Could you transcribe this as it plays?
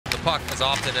puck as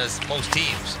often as most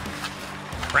teams.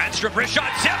 Brandstrom, wrist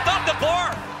shot, tipped off the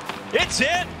bar. It's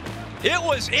in. It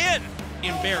was in.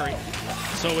 And Barry.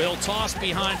 So he'll toss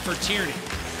behind for Tierney.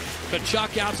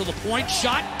 Kachuk out to the point.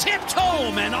 Shot tipped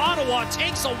home, and Ottawa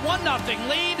takes a 1-0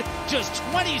 lead just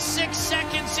 26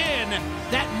 seconds in.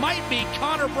 That might be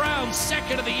Connor Brown's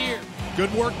second of the year.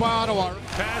 Good work by Ottawa.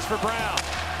 Pass for Brown.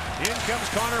 In comes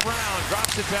Connor Brown.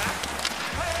 Drops it back.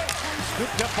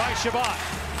 Scooped up by Shabbat.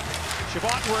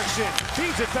 Shabbat works in.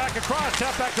 Feeds it back across.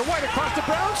 Tap back to White. Across to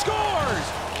Brown. Scores!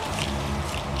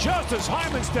 Just as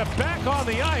Hyman stepped back on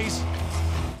the ice.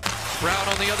 Brown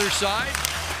on the other side.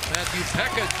 Matthew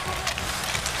Pekka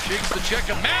shakes the check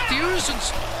of Matthews and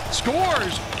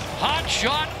scores. Hot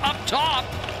shot up top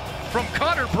from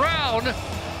Connor Brown.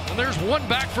 And there's one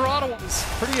back for Ottawa.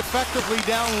 Pretty effectively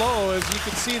down low, as you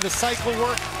can see the cycle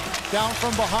work down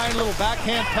from behind, little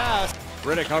backhand pass.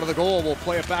 Riddick out of the goal, will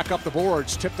play it back up the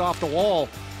boards, tipped off the wall.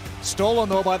 Stolen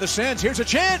though by the Sens. Here's a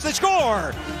chance, they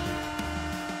score!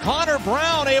 Connor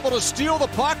Brown able to steal the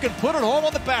puck and put it home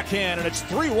on the backhand, and it's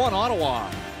 3-1 Ottawa.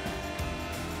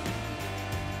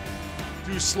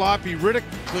 Too sloppy, Riddick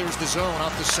clears the zone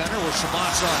off the center where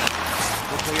Shabbat's on it.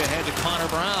 Quickly ahead to Connor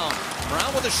Brown.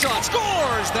 Brown with a shot,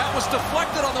 scores! That was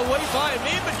deflected on the way by. It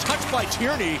may have been touched by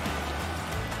Tierney.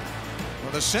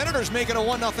 Well, the Senators make it a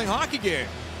 1-0 hockey game.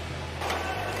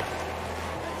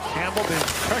 Campbell been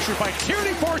pressured by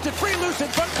Tierney, forced it free, loose in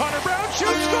front. Connor Brown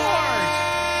shoots, scores!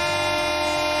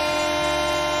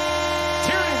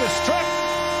 Tierney the struck,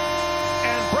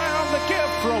 and Brown the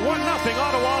gift for a 1-0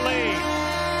 Ottawa lead.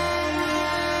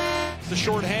 The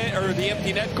shorthand or the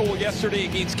empty net goal yesterday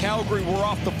against Calgary were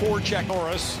off the forecheck.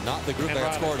 Norris, Not the group and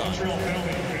that scored on.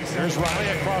 There's Riley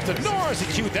across to Norris. He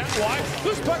cued that wide.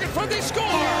 Loose puck in front. They score.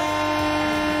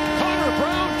 Connor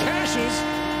Brown cashes,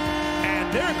 and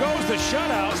there goes the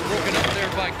shutout. Broken up there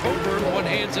by Coburn. One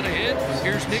hand's in ahead.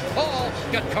 Here's Nick Paul.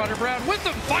 Got Connor Brown with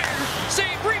him. Fires.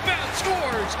 Save. Rebound.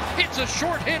 Scores. It's a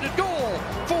shorthanded goal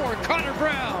for Connor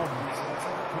Brown.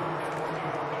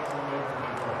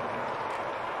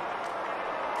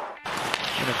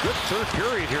 And a good third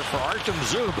period here for Artem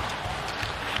Zub.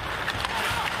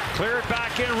 Cleared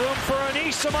back in, room for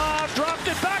Anisimov. Dropped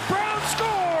it back. Brown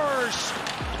scores!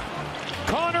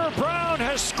 Connor Brown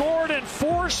has scored in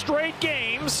 4 straight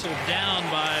games. Down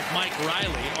by Mike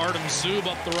Riley. Artem Zub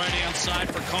up the right-hand side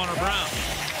for Connor Brown.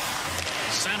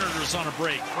 Senators on a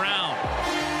break. Brown.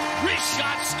 Wrist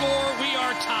shot, score. We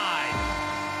are tied.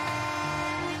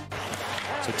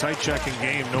 It's a tight checking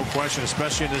game, no question,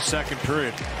 especially in the second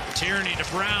period. Tierney to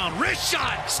Brown. Wrist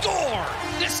shot. Score.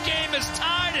 This game is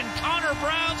tied, and Connor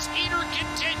Brown's heater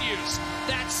continues.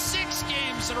 That's 6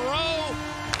 games in a row.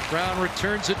 Brown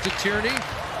returns it to Tierney.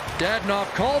 Dadonov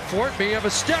called for it. May have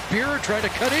a step here. Try to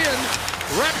cut in.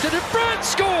 Wrapped it in front.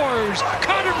 Scores.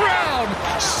 Connor Brown.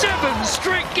 7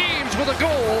 straight games with a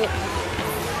goal.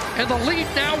 And the lead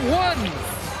now 1.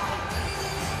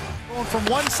 Going from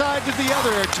one side to the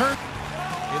other. A turn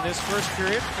in this first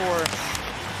period for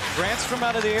Brandstrom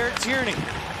out of the air. Tierney.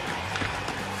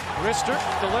 Rister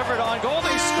delivered on goal.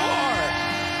 They score.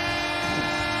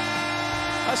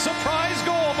 A surprise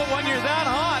goal, but when you're that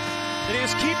hot, they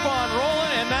just keep on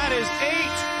rolling, and that is 8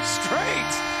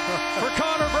 straight for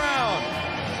Connor Brown.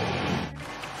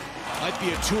 Might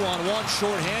be a 2-on-1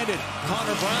 shorthanded.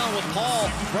 Connor Brown with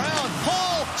Paul. Brown,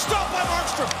 Paul, stopped by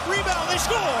Markstrom. Rebound, they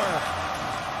score.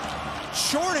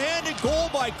 Shorthanded goal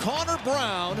by Connor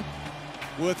Brown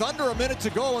with under a minute to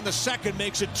go in the second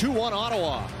makes it 2-1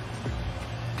 Ottawa.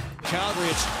 Calgary,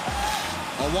 it's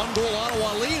a 1-goal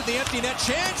Ottawa lead. The empty net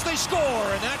chance, they score,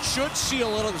 and that should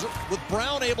seal it with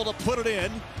Brown able to put it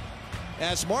in.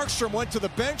 As Markstrom went to the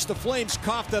bench, the Flames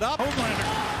coughed it up.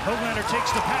 Hoglander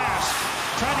takes the pass.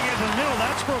 Trying to get to the middle,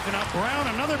 that's broken up.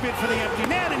 Brown, another bid for the empty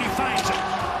net, and he finds it.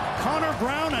 Connor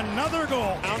Brown, another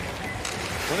goal.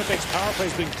 Winnipeg's power play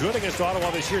has been good against Ottawa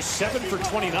this year, 7 for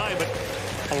 29, but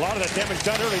a lot of that damage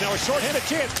done early. Now a shorthanded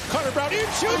chance. Connor Brown in,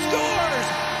 shoots, scores!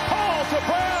 Paul to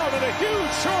Brown, and a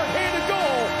huge shorthanded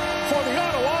goal for the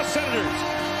Ottawa Senators.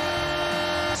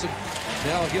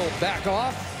 Now he'll back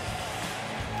off.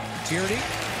 Tierney.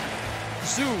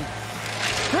 Zub.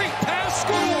 Great pass,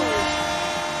 scores!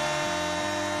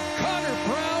 Connor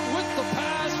Brown with the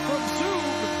pass from Zub,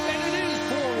 and it is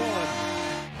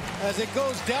 4-1. As it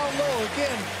goes down low,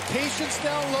 again, patience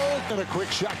down low. And a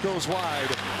quick shot goes wide.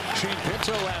 Shane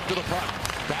Pinto after the puck.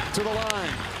 Back to the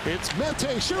line. It's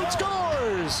Mente, shoots,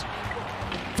 scores!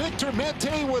 Victor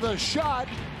Mente with a shot,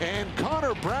 and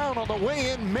Connor Brown on the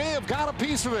way in may have got a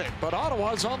piece of it, but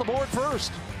Ottawa's on the board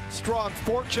first. Strong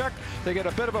forecheck. They get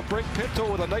a bit of a break.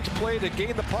 Pinto with a nice play to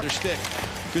gain the puck. Stick.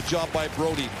 Good job by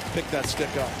Brody. Pick that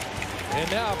stick up. And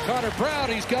now Connor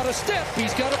Brown, he's got a step,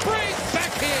 he's got a break,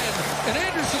 backhand, and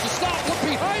Anderson to stop, look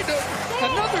behind him,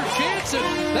 another chance, and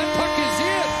that puck is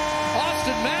in.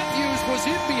 Austin Matthews was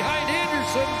in behind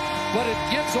Anderson, but it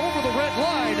gets over the red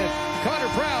line, and Connor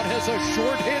Brown has a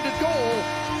short-handed goal,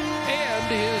 and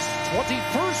his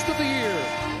 21st of the year.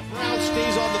 Brown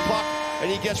stays on the puck,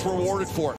 and he gets rewarded for it.